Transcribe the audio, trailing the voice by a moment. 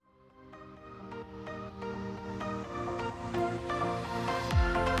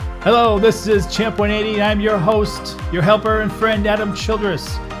Hello, this is Champ 180, and I'm your host, your helper and friend, Adam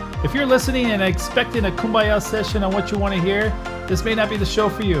Childress. If you're listening and expecting a kumbaya session on what you want to hear, this may not be the show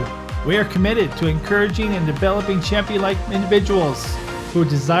for you. We are committed to encouraging and developing champion-like individuals who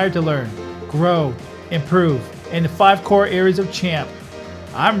desire to learn, grow, improve in the 5 core areas of champ.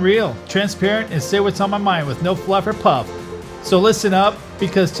 I'm real, transparent, and say what's on my mind with no fluff or puff. So listen up,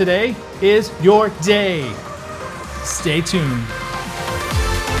 because today is your day. Stay tuned.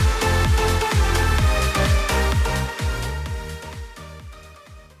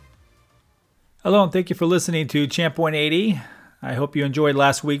 Hello, and thank you for listening to Champ 180. I hope you enjoyed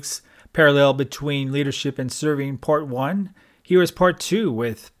last week's Parallel Between Leadership and Serving Part 1. Here is Part 2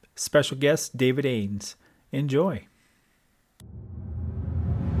 with special guest David Ains. Enjoy.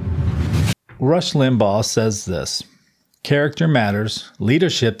 Rush Limbaugh says this: character matters.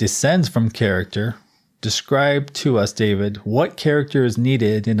 Leadership descends from character. Describe to us, David, what character is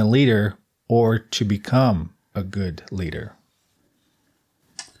needed in a leader or to become a good leader.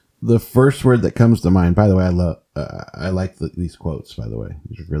 The first word that comes to mind, by the way, I like these quotes, by the way.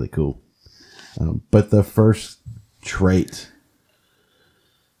 These are really cool. But the first trait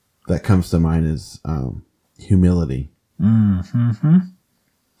that comes to mind is humility. Mm-hmm.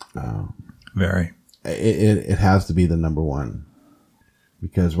 Very. It has to be the number one.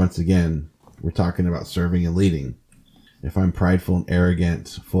 Because once again, we're talking about serving and leading. If I'm prideful and arrogant,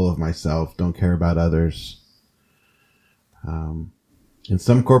 full of myself, don't care about others, in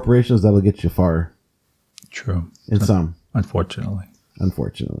some corporations, that'll get you far. True. In some. Unfortunately.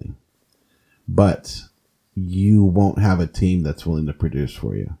 But you won't have a team that's willing to produce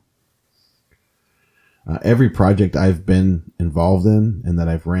for you. Every project I've been involved in and that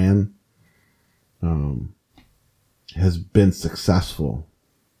I've ran has been successful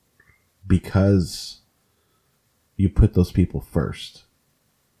because you put those people first.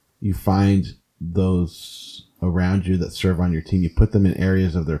 You find those around you that serve on your team. You put them in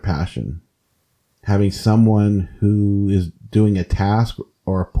areas of their passion. Having someone who is doing a task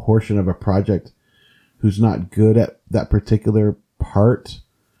or a portion of a project who's not good at that particular part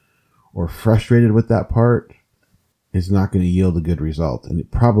or frustrated with that part is not going to yield a good result. And it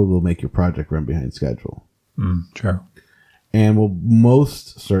probably will make your project run behind schedule. True. And will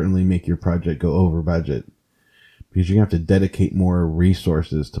most certainly make your project go over budget because you're going to have to dedicate more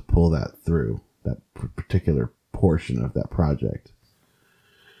resources to pull that through, that particular portion of that project.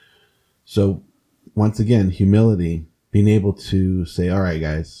 So once again, humility, being able to say, all right,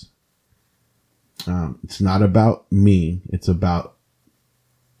 guys, it's not about me. It's about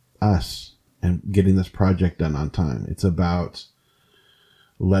us and getting this project done on time. It's about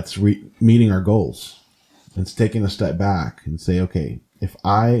meeting our goals. It's taking a step back and say, okay,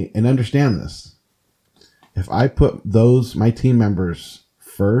 and understand this, if I put my team members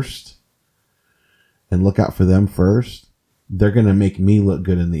first and look out for them first, they're going to make me look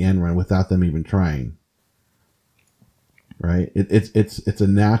good in the end run without them even trying. Right? It's a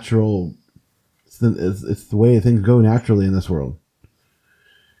natural, it's the way things go naturally in this world.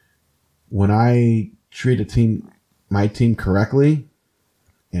 When I treat my team correctly,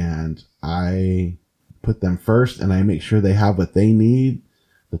 and I put them first and I make sure they have what they need,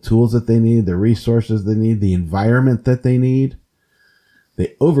 the tools that they need, the resources they need, the environment that they need,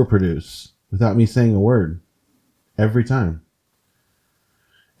 they overproduce without me saying a word. Every time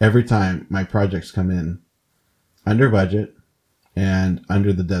my projects come in under budget and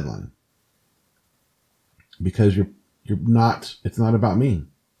under the deadline. Because it's not about me.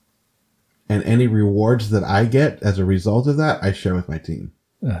 And any rewards that I get as a result of that, I share with my team.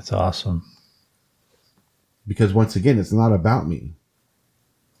 That's awesome. Because once again, it's not about me.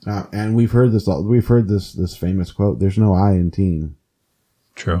 And we've heard this famous quote, there's no I in team.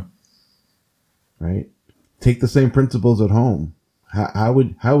 True. Right? Take the same principles at home. How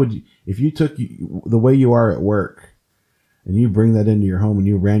would you, if you took the way you are at work and you bring that into your home and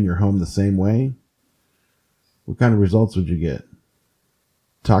you ran your home the same way, what kind of results would you get?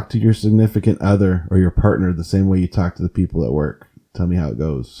 Talk to your significant other or your partner the same way you talk to the people at work. Tell me how it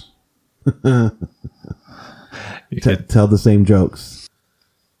goes. Tell the same jokes.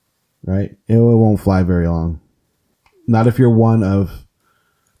 Right? It won't fly very long. Not if you're one of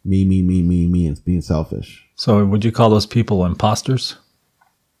me, and being selfish. So would you call those people imposters?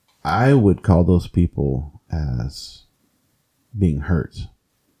 I would call those people as being hurt.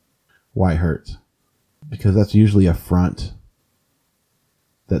 Why hurt? Because that's usually a front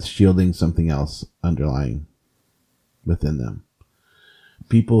that's shielding something else underlying within them.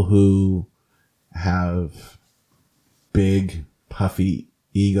 People who have big, puffy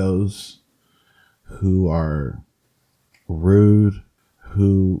egos, who are rude,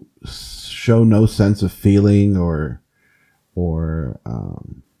 who show no sense of feeling or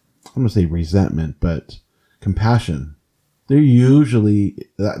I'm going to say resentment, but compassion. They're usually,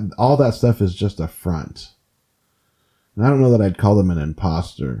 all that stuff is just a front. And I don't know that I'd call them an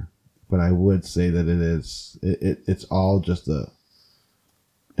imposter, but I would say that it's all just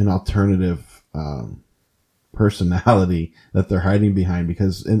an alternative personality that they're hiding behind,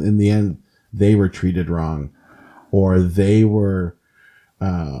 because in the end, they were treated wrong, or they were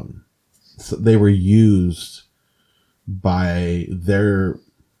used by their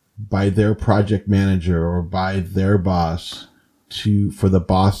project manager or by their boss for the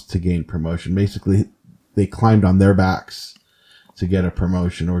boss to gain promotion. Basically, they climbed on their backs to get a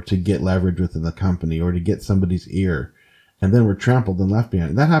promotion or to get leverage within the company or to get somebody's ear, and then were trampled and left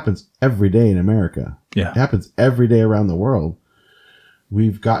behind. That happens every day in America. Yeah. It happens every day around the world.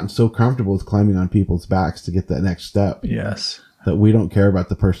 We've gotten so comfortable with climbing on people's backs to get that next step. Yes. That we don't care about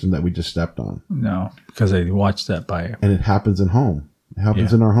the person that we just stepped on. No, because they watched that by. And it happens in home. It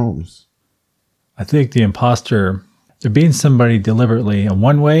happens in our homes. I think the imposter, they're being somebody deliberately in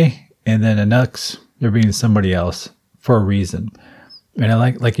one way, and then the next, they're being somebody else for a reason.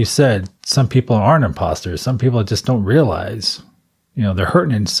 And like you said, some people aren't imposters. Some people just don't realize, they're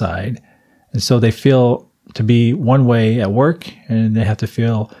hurting inside. And so they feel to be one way at work, and they have to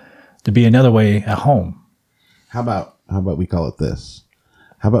feel to be another way at home. How about we call it this?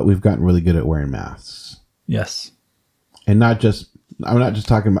 How about we've gotten really good at wearing masks? Yes. And this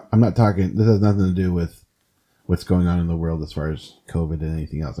has nothing to do with what's going on in the world as far as COVID and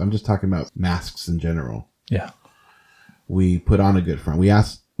anything else. I'm just talking about masks in general. Yeah. We put on a good front.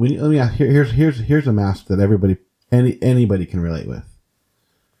 Here's a mask that anybody can relate with.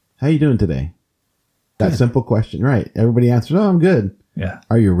 How you doing today? That simple question, right? Everybody answers, "Oh, I'm good." Yeah.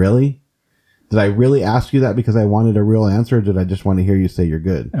 Are you really? Did I really ask you that because I wanted a real answer, or did I just want to hear you say you're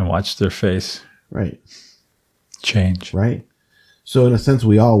good? And watch their face. Right. Change. Right. So in a sense,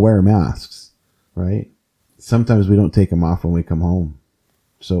 we all wear masks, right? Sometimes we don't take them off when we come home.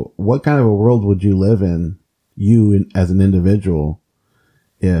 So what kind of a world would you live in, as an individual,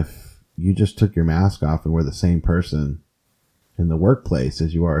 if you just took your mask off and were the same person in the workplace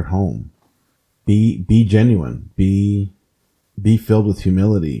as you are at home? Be genuine. Be filled with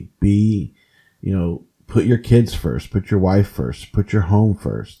humility. Put your kids first. Put your wife first. Put your home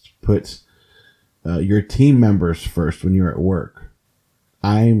first. Put your team members first when you're at work.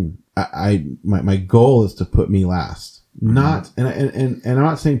 My goal is to put me last. Not and I'm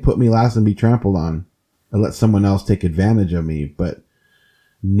not saying put me last and be trampled on and let someone else take advantage of me, but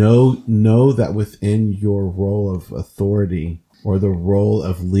know that within your role of authority or the role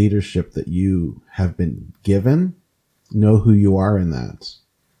of leadership that you have been given, know who you are in that.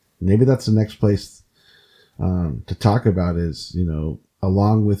 Maybe that's the next place to talk about is,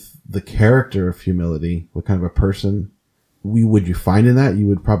 along with the character of humility, what kind of a person would you find in that? You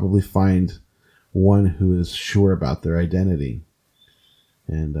would probably find one who is sure about their identity.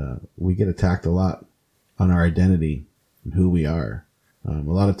 And we get attacked a lot on our identity and who we are. A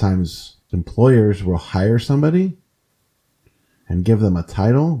lot of times employers will hire somebody and give them a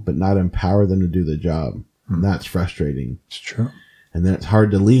title, but not empower them to do the job. And that's frustrating. It's true. And then it's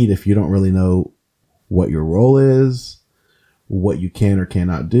hard to lead if you don't really know what your role is, what you can or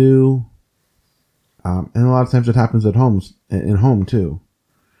cannot do. And a lot of times it happens in home too.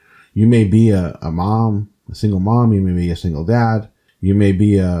 You may be a mom, a single mom. You may be a single dad. You may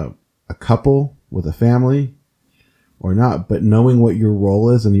be a couple with a family or not, but knowing what your role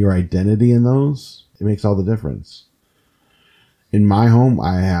is and your identity in those, it makes all the difference. In my home,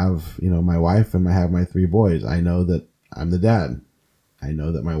 I have, my wife and I have my 3 boys. I know that I'm the dad. I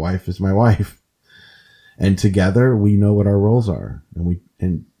know that my wife is my wife. And together we know what our roles are.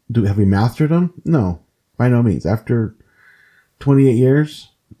 Have we mastered them? No, by no means. After 28 years,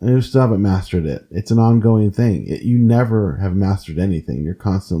 we still haven't mastered it. It's an ongoing thing. You never have mastered anything. You're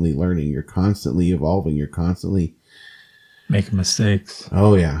constantly learning. You're constantly evolving. You're constantly making mistakes.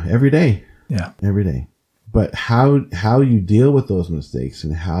 Oh yeah. Every day. Yeah. Every day. But how you deal with those mistakes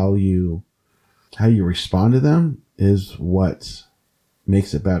and how you respond to them is what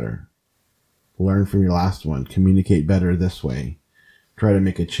makes it better. Learn from your last one. Communicate better this way. Try to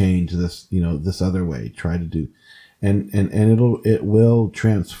make a change this other way. Try to do, and it will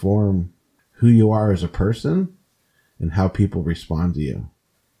transform who you are as a person and how people respond to you.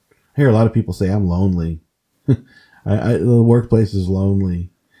 I hear a lot of people say, "I'm lonely." The workplace is lonely.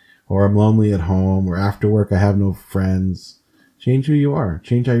 Or I'm lonely at home, or after work I have no friends. Change who you are.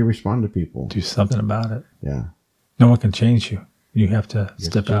 Change how you respond to people. Do something about it. Yeah. No one can change you. You have to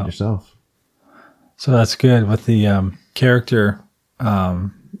step out yourself. So that's good with the character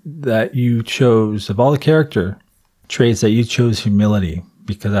that you chose, of all the character traits, that you chose humility,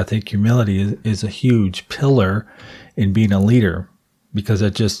 because I think humility is a huge pillar in being a leader, because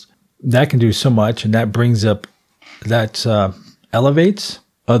that can do so much, and that brings up, that elevates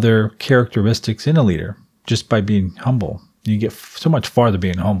other characteristics in a leader just by being humble. You get so much farther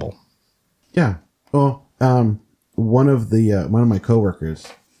being humble. Yeah. Well, one of my coworkers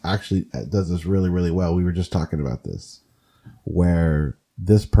actually does this really, really well. We were just talking about this, where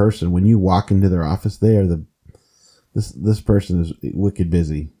this person, when you walk into their office, this person is wicked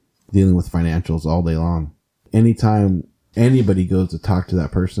busy dealing with financials all day long. Anytime anybody goes to talk to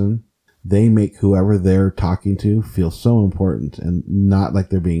that person, they make whoever they're talking to feel so important and not like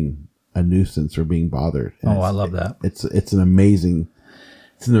they're being a nuisance or being bothered. And I love that. It's an amazing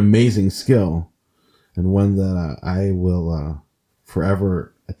skill, and one that I will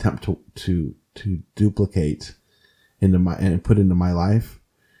forever attempt to duplicate and put into my life,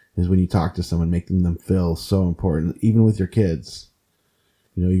 is when you talk to someone, making them feel so important, even with your kids.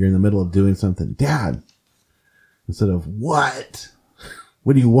 You know, you're in the middle of doing something, Dad, instead of what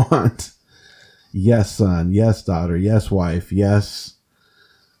do you want? Yes, son. Yes, daughter. Yes, wife. Yes.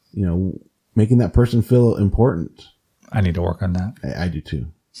 You know, making that person feel important. I need to work on that. I do too,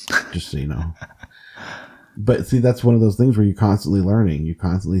 just so you know. But see, that's one of those things where you're constantly learning. You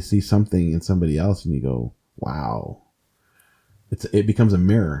constantly see something in somebody else and you go, wow. It becomes a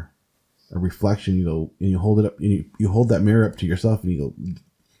mirror, a reflection. You go and you hold it up, and you hold that mirror up to yourself and you go,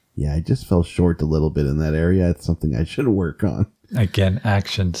 yeah, I just fell short a little bit in that area. It's something I should work on. Again,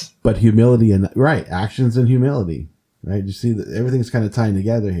 actions. But humility actions and humility, right? You see that everything's kind of tying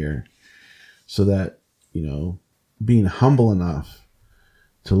together here, so that, you know, being humble enough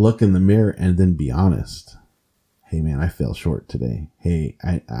to look in the mirror and then be honest. Hey man, I fell short today. Hey,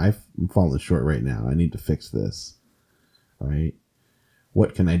 I'm falling short right now. I need to fix this. Right?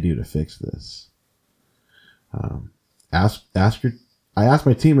 What can I do to fix this? I asked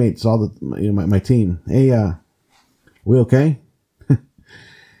my teammates, my team, hey, we okay?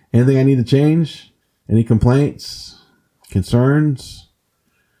 Anything I need to change? Any complaints? Concerns?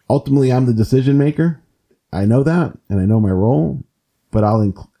 Ultimately, I'm the decision maker. I know that, and I know my role, but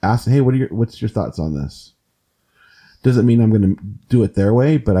I'll ask, hey, what's your thoughts on this? Doesn't mean I'm going to do it their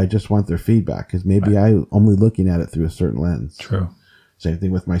way, but I just want their feedback, because maybe I'm only looking at it through a certain lens. True. Same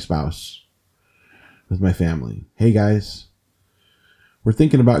thing with my spouse, with my family. Hey guys, we're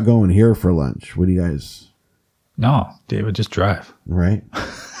thinking about going here for lunch. What do you guys? No, David, just drive. Right?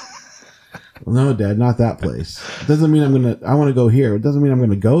 Well, no, Dad, not that place. It doesn't mean I want to go here. It doesn't mean I'm going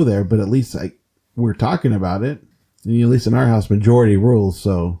to go there, but at least we're talking about it. And at least in our house, majority rules.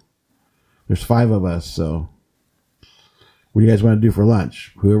 So there's 5 of us. So what do you guys want to do for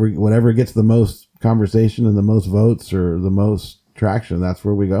lunch? Whatever gets the most conversation and the most votes or the most traction, that's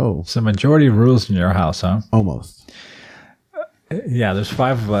where we go. So majority rules in your house, huh? Almost. Yeah, there's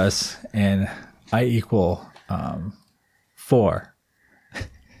 5 of us, and I equal 4.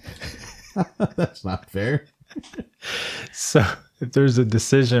 That's not fair. So if there's a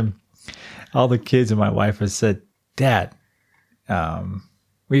decision, all the kids and my wife have said, Dad,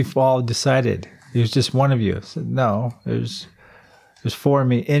 we've all decided. There's just one of you. I said, no, there's 4 of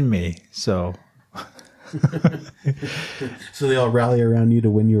me in me. So So they all rally around you to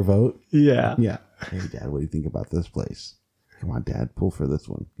win your vote? Yeah. Yeah. Hey, Dad, what do you think about this place? Come on, Dad, pull for this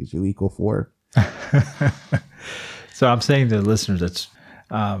one, because you equal 4. So I'm saying to the listeners, that's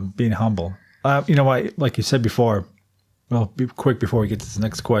being humble. You know what? Like you said before, well, be quick before we get to the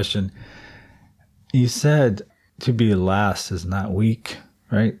next question. You said to be last is not weak,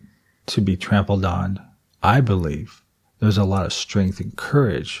 right? To be trampled on. I believe there's a lot of strength and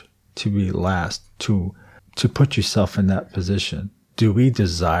courage to be last, to put yourself in that position. Do we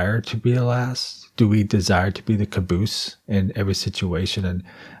desire to be last? Do we desire to be the caboose in every situation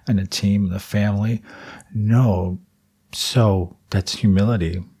and a team and a family? No. So that's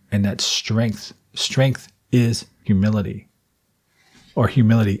humility, and that's strength. Strength is humility, or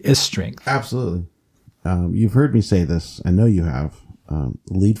humility is strength. Absolutely. You've heard me say this. I know you have.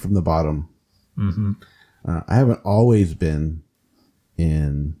 Lead from the bottom. Mm-hmm. I haven't always been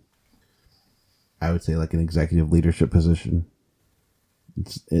in, I would say, like an executive leadership position.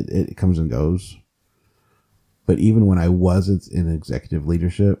 It comes and goes. But even when I wasn't in executive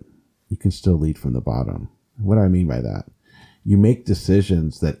leadership, you can still lead from the bottom. What do I mean by that? You make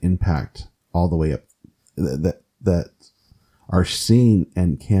decisions that impact all the way up, that are seen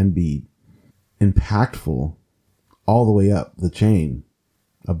and can be impactful all the way up the chain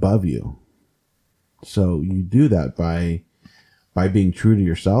above you. So you do that by being true to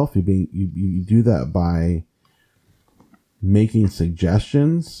yourself. You do that by making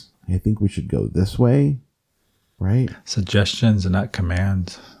suggestions, I think we should go this way, right? Suggestions and not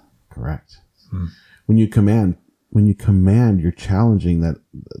commands. Correct. When you command, you're challenging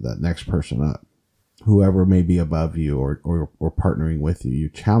that next person up, whoever may be above you or partnering with you. You're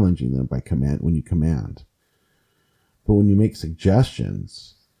challenging them by command when you command. But when you make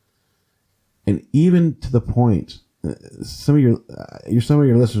suggestions, and even to the point, some of your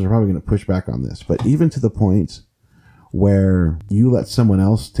listeners are probably going to push back on this, but even to the point where you let someone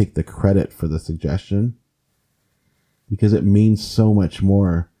else take the credit for the suggestion, because it means so much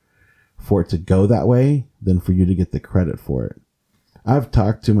more for it to go that way than for you to get the credit for it. I've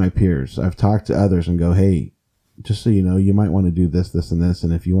talked to my peers. I've talked to others and go, hey, just so you know, you might want to do this, this, and this.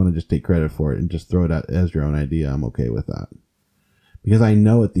 And if you want to just take credit for it and just throw it out as your own idea, I'm okay with that. Because I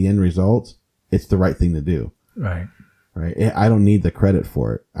know at the end result, it's the right thing to do. Right. Right. I don't need the credit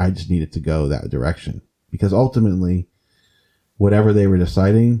for it. I just need it to go that direction. Because ultimately, whatever they were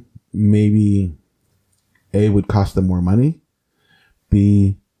deciding, maybe A, would cost them more money.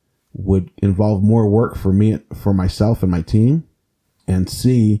 B, would involve more work for me, for myself and my team. And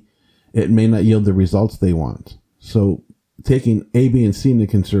C, it may not yield the results they want. So taking A, B, and C into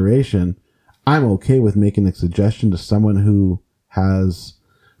consideration, I'm okay with making a suggestion to someone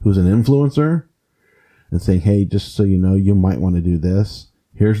who's an influencer and saying, hey, just so you know, you might want to do this.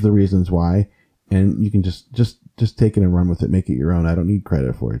 Here's the reasons why. And you can just take it and run with it. Make it your own. I don't need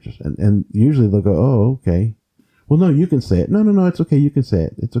credit for it. And usually they'll go, oh, okay. Well, no, you can say it. No, it's okay. You can say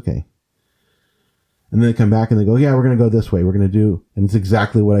it. It's okay. And then they come back and they go, yeah, we're going to go this way. We're going to do, and it's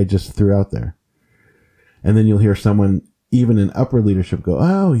exactly what I just threw out there. And then you'll hear someone, even in upper leadership, go,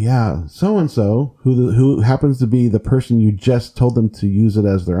 oh yeah, so-and-so, who happens to be the person you just told them to use it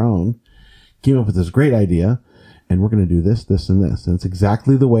as their own, came up with this great idea, and we're going to do this, this, and this. And it's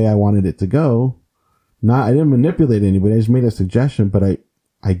exactly the way I wanted it to go. I didn't manipulate anybody. I just made a suggestion, but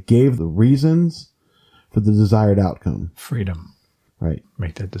I gave the reasons for the desired outcome. Freedom. Right.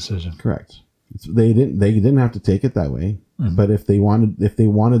 Make that decision. Correct. They didn't have to take it that way. Mm-hmm. But if they wanted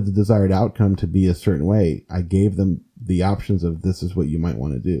the desired outcome to be a certain way, I gave them the options of this is what you might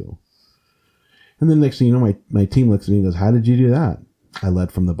want to do. And then next thing you know, my team looks at me and goes, how did you do that? I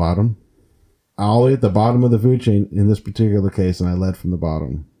led from the bottom. All the way at the bottom of the food chain in this particular case, and I led from the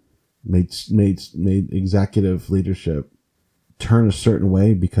bottom. Made executive leadership turn a certain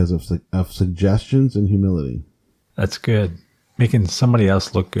way because of suggestions and humility. That's good. Making somebody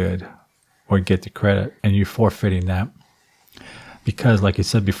else look good or get the credit, and you forfeiting that. Because like you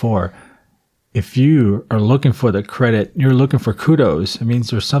said before, if you are looking for the credit, you're looking for kudos. It means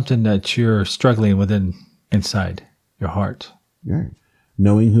there's something that you're struggling with inside your heart. Right.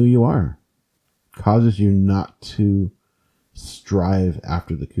 Knowing who you are causes you not to strive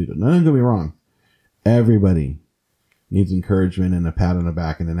after the kudos. Now, don't get me wrong. Everybody needs encouragement and a pat on the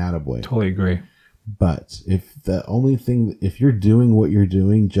back and an attaboy. Totally agree. But if you're doing what you're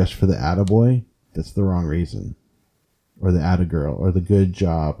doing just for the attaboy, that's the wrong reason. Or the attagirl, or the good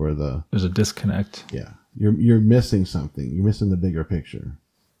job, or there's a disconnect. Yeah. You're missing something. You're missing the bigger picture.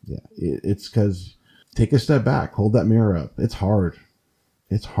 Yeah. It's because take a step back, hold that mirror up. It's hard.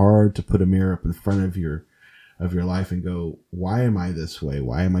 It's hard to put a mirror up in front of your life and go, why am I this way?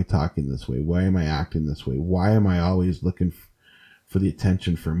 Why am I talking this way? Why am I acting this way? Why am I always looking for the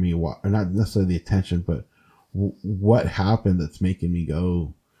attention for me? Or not necessarily the attention, but what happened that's making me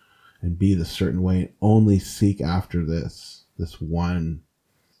go and be this certain way and only seek after this one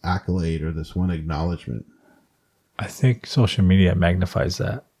accolade or this one acknowledgement? I think social media magnifies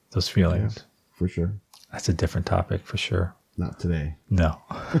those feelings. Yes, for sure. That's a different topic for sure. Not today. No.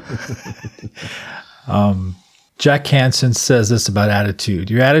 Jack Hansen says this about attitude.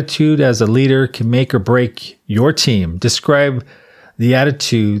 Your attitude as a leader can make or break your team. Describe the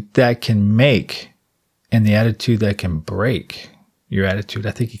attitude that can make and the attitude that can break your attitude.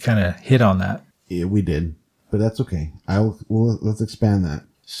 I think you kind of hit on that. Yeah, we did, but that's okay. Let's expand that.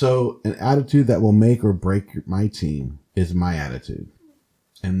 So an attitude that will make or break my team is my attitude.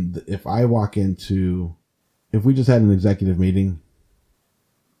 And if we just had an executive meeting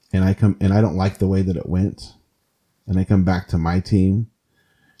and I don't like the way that it went and I come back to my team,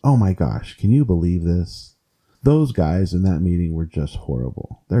 oh my gosh, can you believe this? Those guys in that meeting were just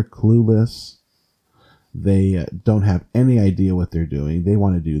horrible. They're clueless. They don't have any idea what they're doing. They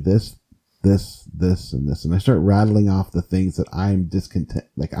want to do this, this, this, and this. And I start rattling off the things that I'm discontent,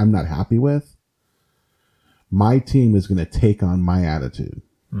 like I'm not happy with. My team is going to take on my attitude.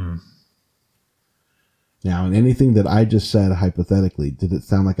 Mm. Now, in anything that I just said, hypothetically, did it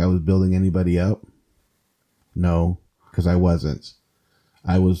sound like I was building anybody up? No, because I wasn't.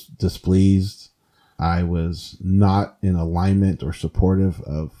 I was displeased. I was not in alignment or supportive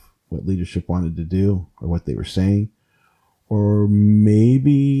of what leadership wanted to do or what they were saying. Or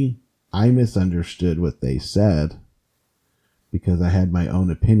maybe I misunderstood what they said because I had my own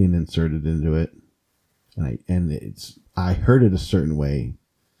opinion inserted into it. And I heard it a certain way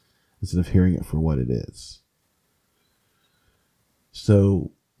instead of hearing it for what it is.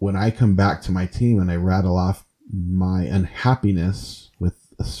 So when I come back to my team and I rattle off my unhappiness with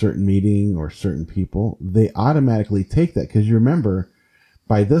a certain meeting or certain people, they automatically take that, because you remember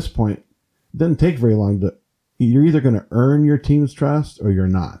by this point, it doesn't take very long you're either going to earn your team's trust or you're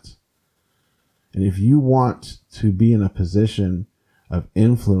not. And if you want to be in a position of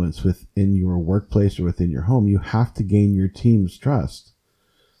influence within your workplace or within your home, you have to gain your team's trust.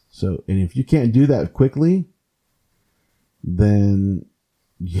 So, and if you can't do that quickly, then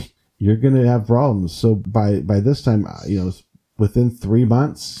you're going to have problems. So by this time, within 3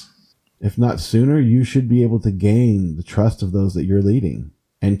 months, if not sooner, you should be able to gain the trust of those that you're leading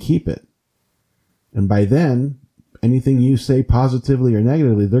and keep it. And by then, anything you say positively or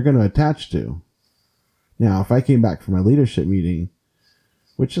negatively, they're going to attach to. Now, if I came back from a leadership meeting,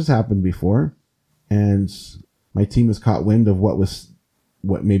 which has happened before, and my team has caught wind of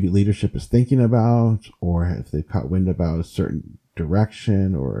what maybe leadership is thinking about, or if they've caught wind about a certain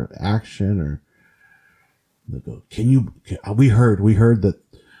direction or action, or they go, we heard that,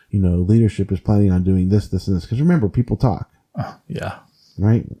 leadership is planning on doing this, and this. Because remember, people talk. Yeah.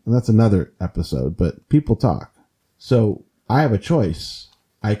 Right? And that's another episode, but people talk. So I have a choice.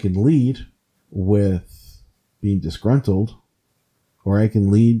 I can lead with being disgruntled, or I can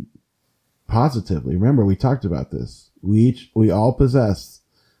lead positively. Remember, we talked about this. We all possess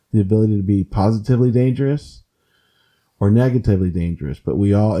the ability to be positively dangerous or negatively dangerous, but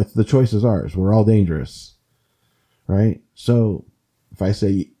the choice is ours. We're all dangerous, right? So if I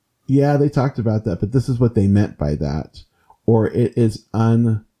say, yeah, they talked about that, but this is what they meant by that, or it's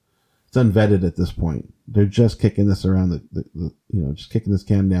unvetted at this point. They're just kicking this around just kicking this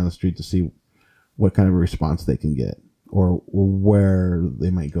can down the street to see what kind of a response they can get, or where they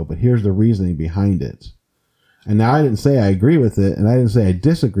might go. But here's the reasoning behind it. And now I didn't say I agree with it, and I didn't say I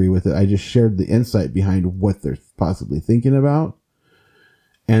disagree with it. I just shared the insight behind what they're possibly thinking about,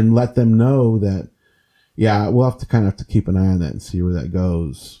 and let them know that, yeah, we'll have to keep an eye on that and see where that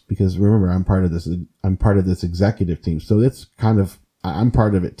goes. Because remember, I'm part of this executive team. So I'm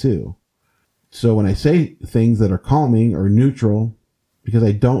part of it too. So when I say things that are calming or neutral, because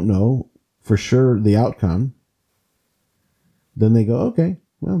I don't know for sure the outcome, then they go, okay,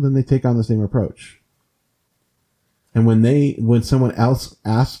 well, then they take on the same approach. And when someone else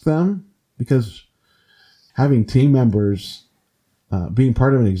asks them, because having team members, being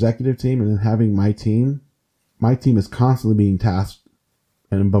part of an executive team and then having my team is constantly being tasked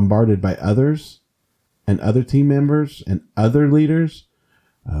and bombarded by others and other team members and other leaders.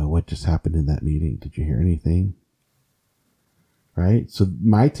 What just happened in that meeting? Did you hear anything? Right? So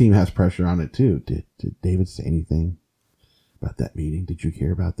my team has pressure on it too. Did David say anything about that meeting? Did you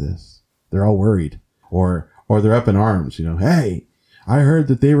hear about this? They're all worried, or they're up in arms, hey, I heard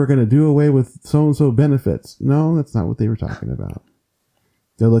that they were going to do away with so-and-so benefits. No, that's not what they were talking about.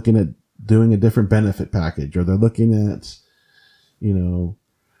 They're looking at doing a different benefit package, or they're looking at,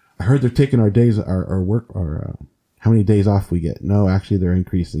 I heard they're taking our days, our work, or how many days off we get. No, actually they're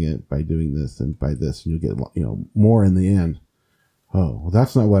increasing it by doing this and by this, and you get, more in the end. Oh, well,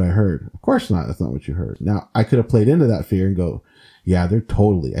 that's not what I heard. Of course not. That's not what you heard. Now, I could have played into that fear and go, yeah, I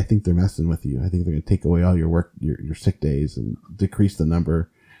think they're messing with you. I think they're going to take away all your work, your sick days, and decrease the number.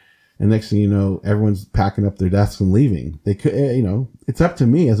 And next thing you know, everyone's packing up their desks and leaving. They could, it's up to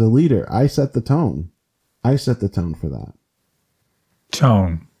me as a leader. I set the tone. I set the tone for that.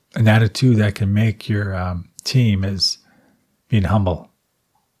 Tone, an attitude that can make your team is being humble.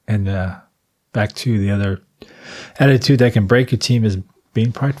 And back to the other attitude that can break your team is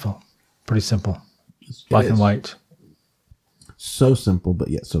being prideful. Pretty simple. Black and white. So simple, but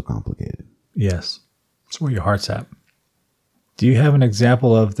yet so complicated. Yes. It's where your heart's at. Do you have an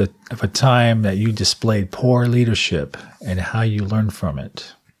example of a time that you displayed poor leadership and how you learned from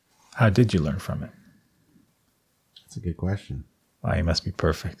it? How did you learn from it? That's a good question. Wow, you must be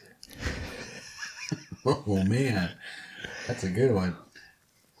perfect. Oh, man. That's a good one.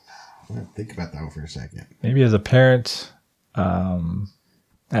 I'm going to think about that one for a second. Maybe as a parent,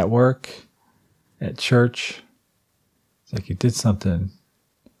 at work, at church. It's like you did something.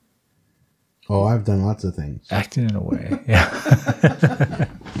 Oh, I've done lots of things. Acting in a way. Yeah.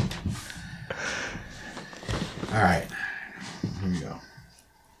 All right. Here we go.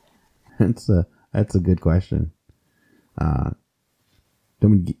 That's a good question.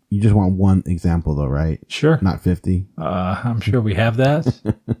 You just want one example, though, right? Sure. Not 50. I'm sure we have that.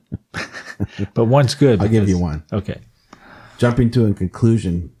 But one's good. I'll give you one. Okay. Jumping to a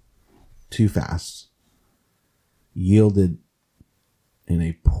conclusion too fast yielded in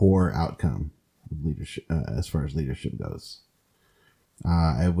a poor outcome of leadership, as far as leadership goes.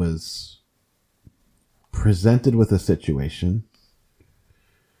 I was presented with a situation.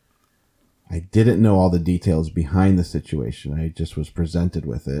 I didn't know all the details behind the situation. I just was presented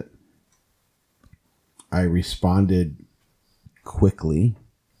with it. I responded quickly,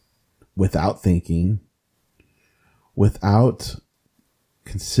 without thinking, without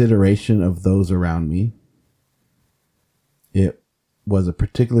consideration of those around me. It was a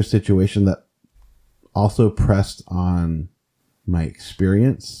particular situation that also pressed on my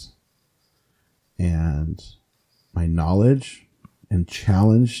experience and my knowledge and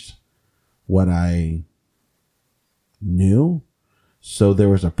challenged what I knew. So there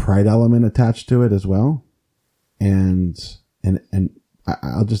was a pride element attached to it as well. And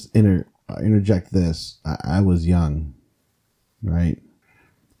I'll just interject this. I was young, right?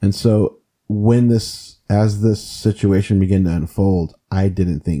 And so as this situation began to unfold, I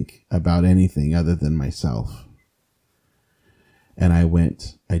didn't think about anything other than myself. And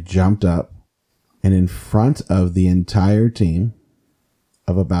I jumped up, and in front of the entire team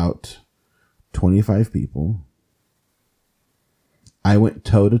of about 25 people, I went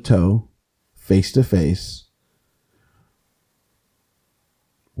toe to toe, face to face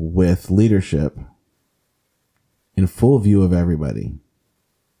with leadership in full view of everybody.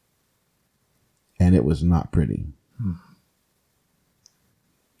 And it was not pretty.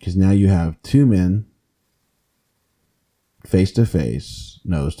 Because now you have two men face to face,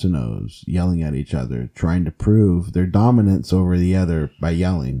 nose to nose, yelling at each other, trying to prove their dominance over the other by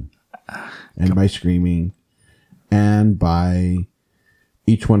yelling and by screaming and by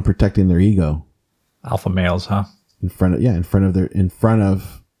each one protecting their ego. Alpha males, huh? In front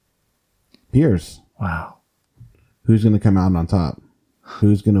of peers. Wow. Who's going to come out on top?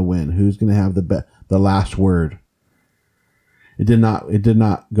 Who's going to win? Who's going to have the last word? It did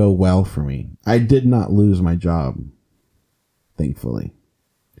not go well for me. I did not lose my job, thankfully.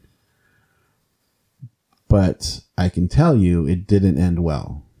 But I can tell you it didn't end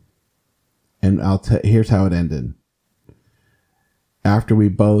well. And here's how it ended. After we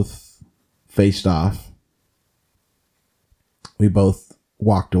both faced off, we both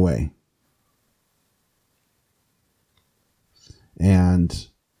walked away. And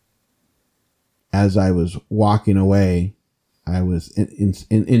as I was walking away, I was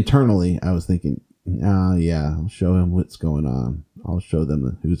internally, I was thinking, yeah, I'll show him what's going on. I'll show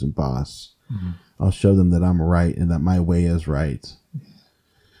them who's the boss. Mm-hmm. I'll show them that I'm right and that my way is right.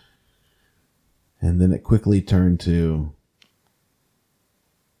 And then it quickly turned to,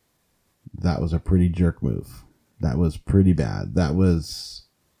 that was a pretty jerk move. That was pretty bad. That was,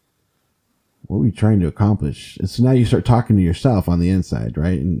 what were you trying to accomplish? And so now you start talking to yourself on the inside,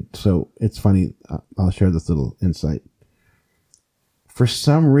 right? And so it's funny. I'll share this little insight. For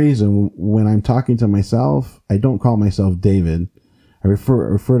some reason, when I'm talking to myself, I don't call myself David. I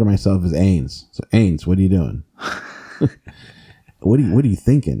refer to myself as Ains. So Ains, what are you doing? What are you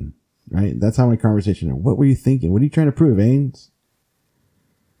thinking? Right? That's how my conversation is. What were you thinking? What are you trying to prove, Ains?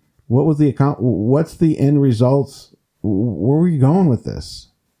 What's the end results? Where were you going with this?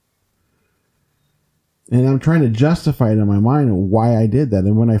 And I'm trying to justify it in my mind why I did that.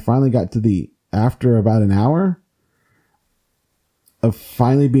 And when I finally got to after about an hour of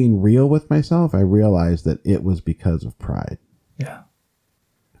finally being real with myself, I realized that it was because of pride. Yeah.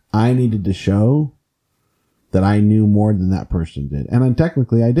 I needed to show that I knew more than that person did. And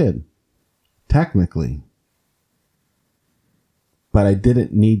technically I did. Technically. But I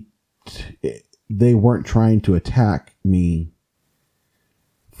didn't need they weren't trying to attack me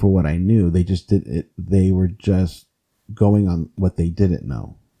for what I knew. They just did it. They were just going on what they didn't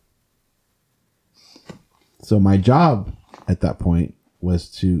know. So my job at that point was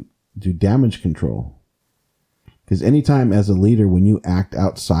to do damage control. Because anytime as a leader, when you act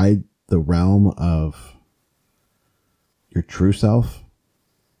outside the realm of your true self,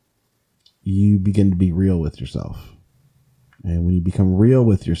 you begin to be real with yourself. And when you become real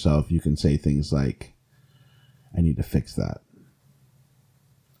with yourself, you can say things like, I need to fix that.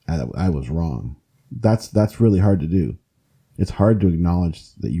 I was wrong. That's really hard to do. It's hard to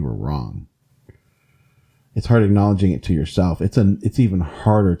acknowledge that you were wrong. It's hard acknowledging it to yourself. It's even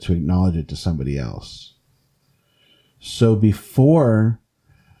harder to acknowledge it to somebody else. So before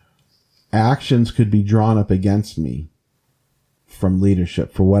actions could be drawn up against me from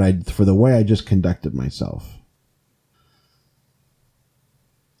leadership for the way I just conducted myself,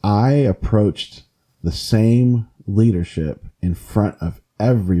 I approached the same leadership in front of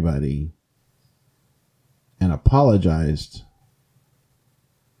everybody and apologized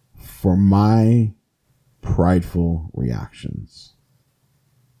for my prideful reactions.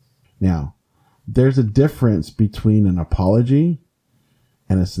 Now, there's a difference between an apology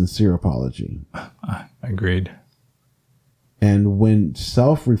and a sincere apology. Agreed. And when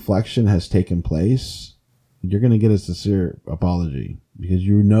self-reflection has taken place, you're going to get a sincere apology because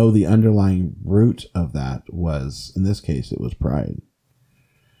you know the underlying root of that was, in this case, it was pride.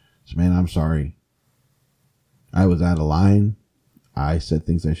 So, man, I'm sorry. I was out of line. I said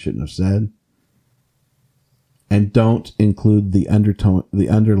things I shouldn't have said. And don't include the undertone, the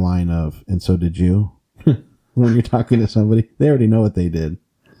underline of, and so did you. When you're talking to somebody, they already know what they did,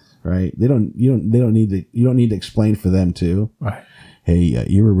 right? You don't need to explain for them too. Right. Hey,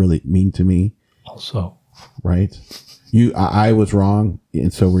 you were really mean to me. Also. Right. I was wrong.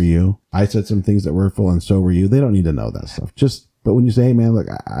 And so were you. I said some things that were hurtful and so were you. They don't need to know that stuff. But when you say, hey man, look,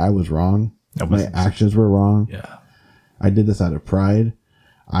 I was wrong. My actions were wrong. Yeah. I did this out of pride.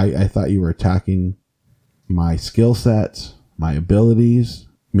 I thought you were attacking my skill set, my abilities,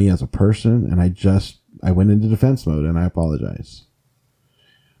 me as a person. And I went into defense mode and I apologize.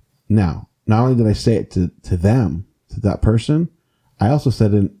 Now, not only did I say it to them, to that person, I also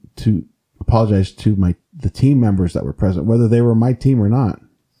said it to apologize to the team members that were present, whether they were my team or not.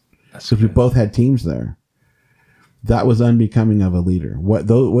 Because we both had teams there. That was unbecoming of a leader.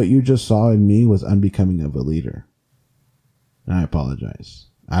 What you just saw in me was unbecoming of a leader. And I apologize.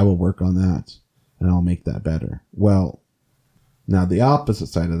 I will work on that and I'll make that better. Well, now the opposite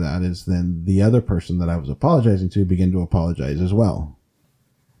side of that is then the other person that I was apologizing to began to apologize as well.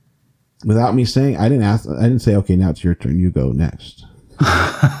 Without me saying, I didn't say, okay, now it's your turn. You go next.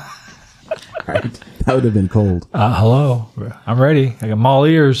 Right? That would have been cold. Hello. I'm ready. I'm all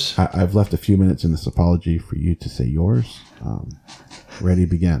ears. I've left a few minutes in this apology for you to say yours. Ready,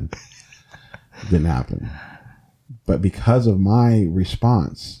 begin. Didn't happen. But because of my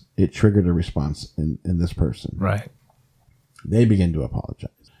response, it triggered a response in this person. Right. They began to apologize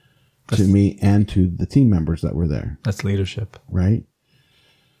to me and to the team members that were there. That's leadership. Right?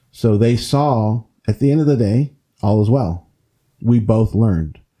 So they saw, at the end of the day, all is well. We both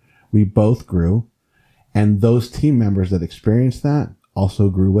learned. We both grew. And those team members that experienced that also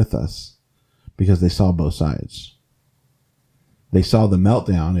grew with us because they saw both sides. They saw the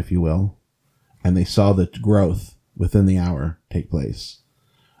meltdown, if you will, and they saw the growth within the hour take place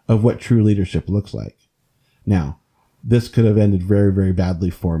of what true leadership looks like. Now, this could have ended very, very badly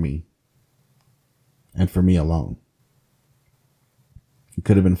for me and for me alone. It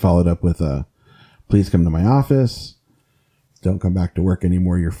could have been followed up with a, please come to my office. Don't come back to work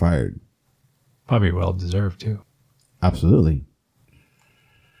anymore. You're fired. Probably well deserved too. Absolutely.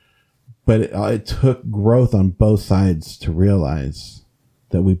 But it took growth on both sides to realize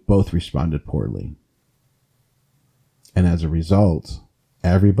that we both responded poorly. And as a result,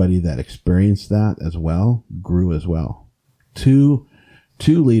 everybody that experienced that as well grew as well. Two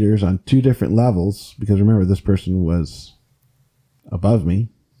leaders on two different levels, because remember, this person was above me,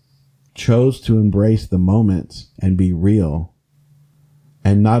 chose to embrace the moment and be real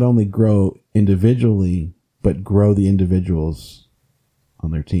and not only grow individually, but grow the individuals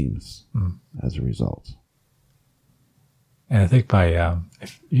on their teams as a result. And I think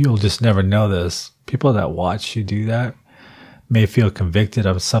if you'll just never know this, people that watch you do that may feel convicted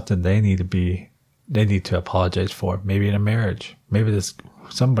of something they need to apologize for. Maybe in a marriage, maybe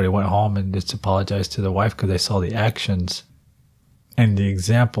somebody went home and just apologized to their wife because they saw the actions and the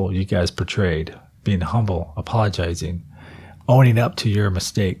example you guys portrayed, being humble, apologizing, owning up to your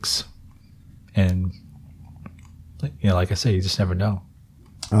mistakes. And, like I say, you just never know.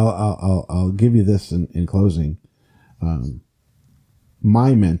 I'll give you this in closing.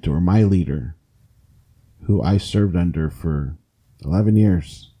 My mentor, my leader, who I served under for 11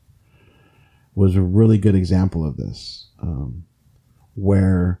 years, was a really good example of this.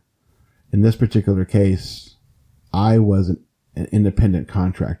 Where, in this particular case, I was an independent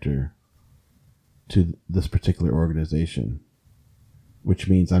contractor to this particular organization, which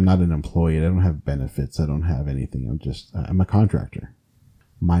means I'm not an employee. I don't have benefits. I don't have anything. I'm a contractor.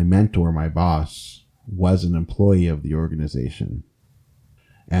 My mentor, my boss, was an employee of the organization.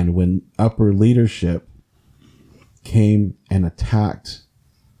 And when upper leadership came and attacked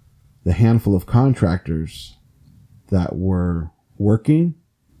the handful of contractors that were working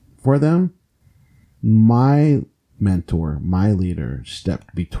for them, my mentor, my leader,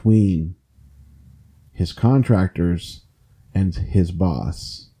 stepped between his contractors and his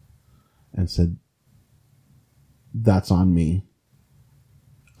boss and said, that's on me.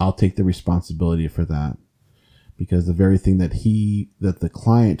 I'll take the responsibility for that. Because the very thing that the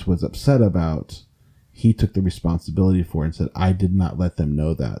client was upset about, he took the responsibility for and said, I did not let them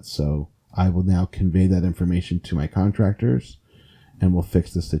know that. So I will now convey that information to my contractors and we'll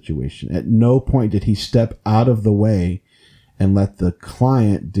fix the situation. At no point did he step out of the way and let the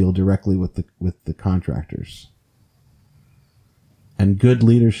client deal directly with the contractors. And good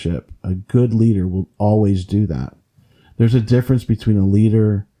leadership, a good leader will always do that. There's a difference between a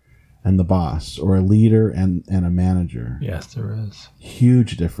leader and the boss, or a leader and a manager. Yes, there is.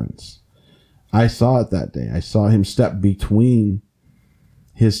 Huge difference. I saw it that day. I saw him step between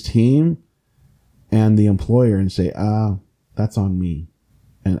his team and the employer and say, that's on me.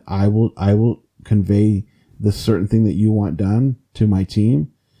 And I will convey this certain thing that you want done to my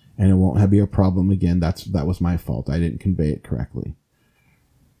team, and it won't be a problem again. That was my fault. I didn't convey it correctly.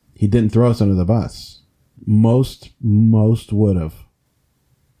 He didn't throw us under the bus. Most would have.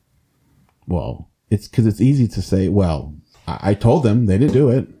 Well, it's because it's easy to say, well, I told them, they didn't do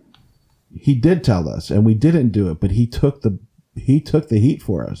it. He did tell us, and we didn't do it, but he took the heat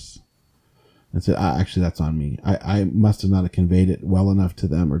for us and said, actually, that's on me. I must have not conveyed it well enough to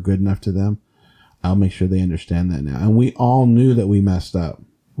them or good enough to them. I'll make sure they understand that now. And we all knew that we messed up.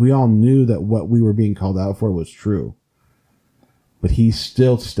 We all knew that what we were being called out for was true. But he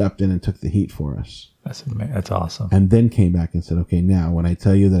still stepped in and took the heat for us. That's awesome. And then came back and said, okay, now when I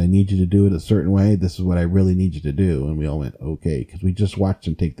tell you that I need you to do it a certain way, this is what I really need you to do. And we all went, okay, because we just watched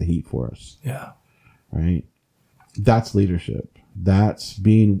him take the heat for us. Yeah. Right? That's leadership. For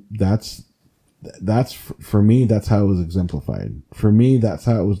me, that's how it was exemplified. For me, that's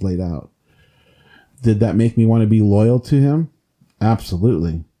how it was laid out. Did that make me want to be loyal to him?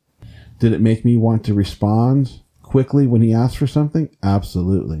 Absolutely. Did it make me want to respond quickly when he asked for something?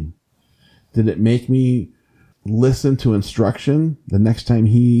 Absolutely. Did it make me listen to instruction the next time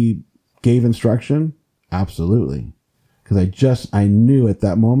he gave instruction? Absolutely. Because I knew at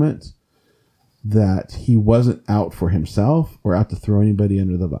that moment that he wasn't out for himself or out to throw anybody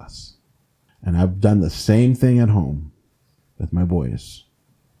under the bus. And I've done the same thing at home with my boys.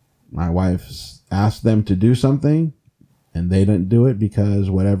 My wife asked them to do something and they didn't do it because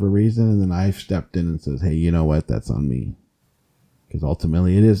whatever reason. And then I stepped in and says, hey, you know what? That's on me. Because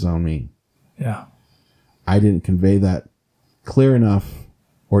ultimately it is on me. Yeah. I didn't convey that clear enough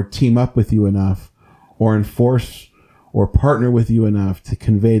or team up with you enough or enforce or partner with you enough to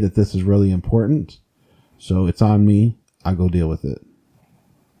convey that this is really important. So it's on me. I'll go deal with it.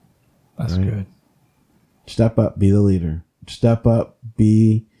 That's right? Good. Step up, be the leader. Step up,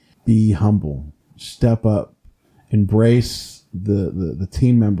 be humble. Step up, embrace the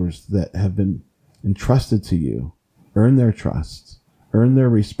team members that have been entrusted to you. Earn their trust, earn their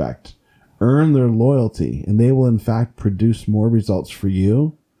respect, earn their loyalty, and they will in fact produce more results for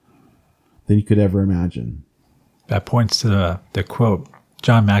you than you could ever imagine. That points to the quote.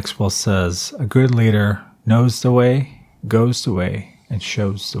 John Maxwell says, a good leader knows the way, goes the way, and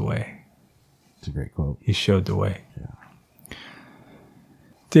shows the way. It's a great quote. He showed the way. Yeah.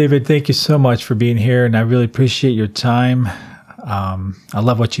 David, thank you so much for being here, and I really appreciate your time. I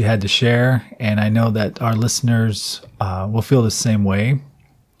love what you had to share, and I know that our listeners will feel the same way.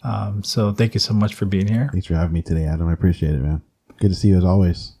 So thank you so much for being here. Thanks for having me today, Adam. I appreciate it, man. Good to see you as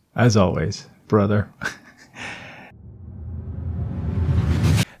always. As always, brother.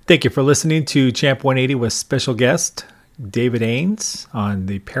 Thank you for listening to Champ 180 with special guest David Ains on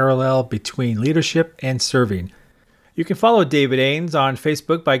the parallel between leadership and serving. You can follow David Ains on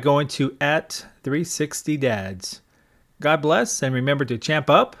Facebook by going to @360dads. God bless, and remember to champ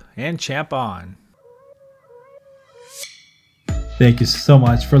up and champ on. Thank you so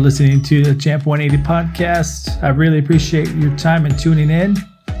much for listening to the Champ 180 podcast. I really appreciate your time and tuning in.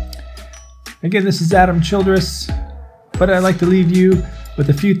 Again, this is Adam Childress, but I'd like to leave you with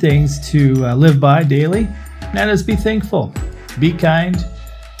a few things to live by daily. And that is, be thankful, be kind,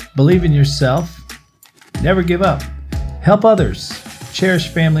 believe in yourself, never give up, help others, cherish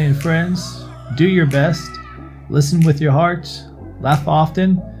family and friends, do your best, listen with your heart, laugh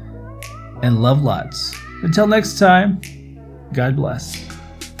often, and love lots. Until next time, God bless.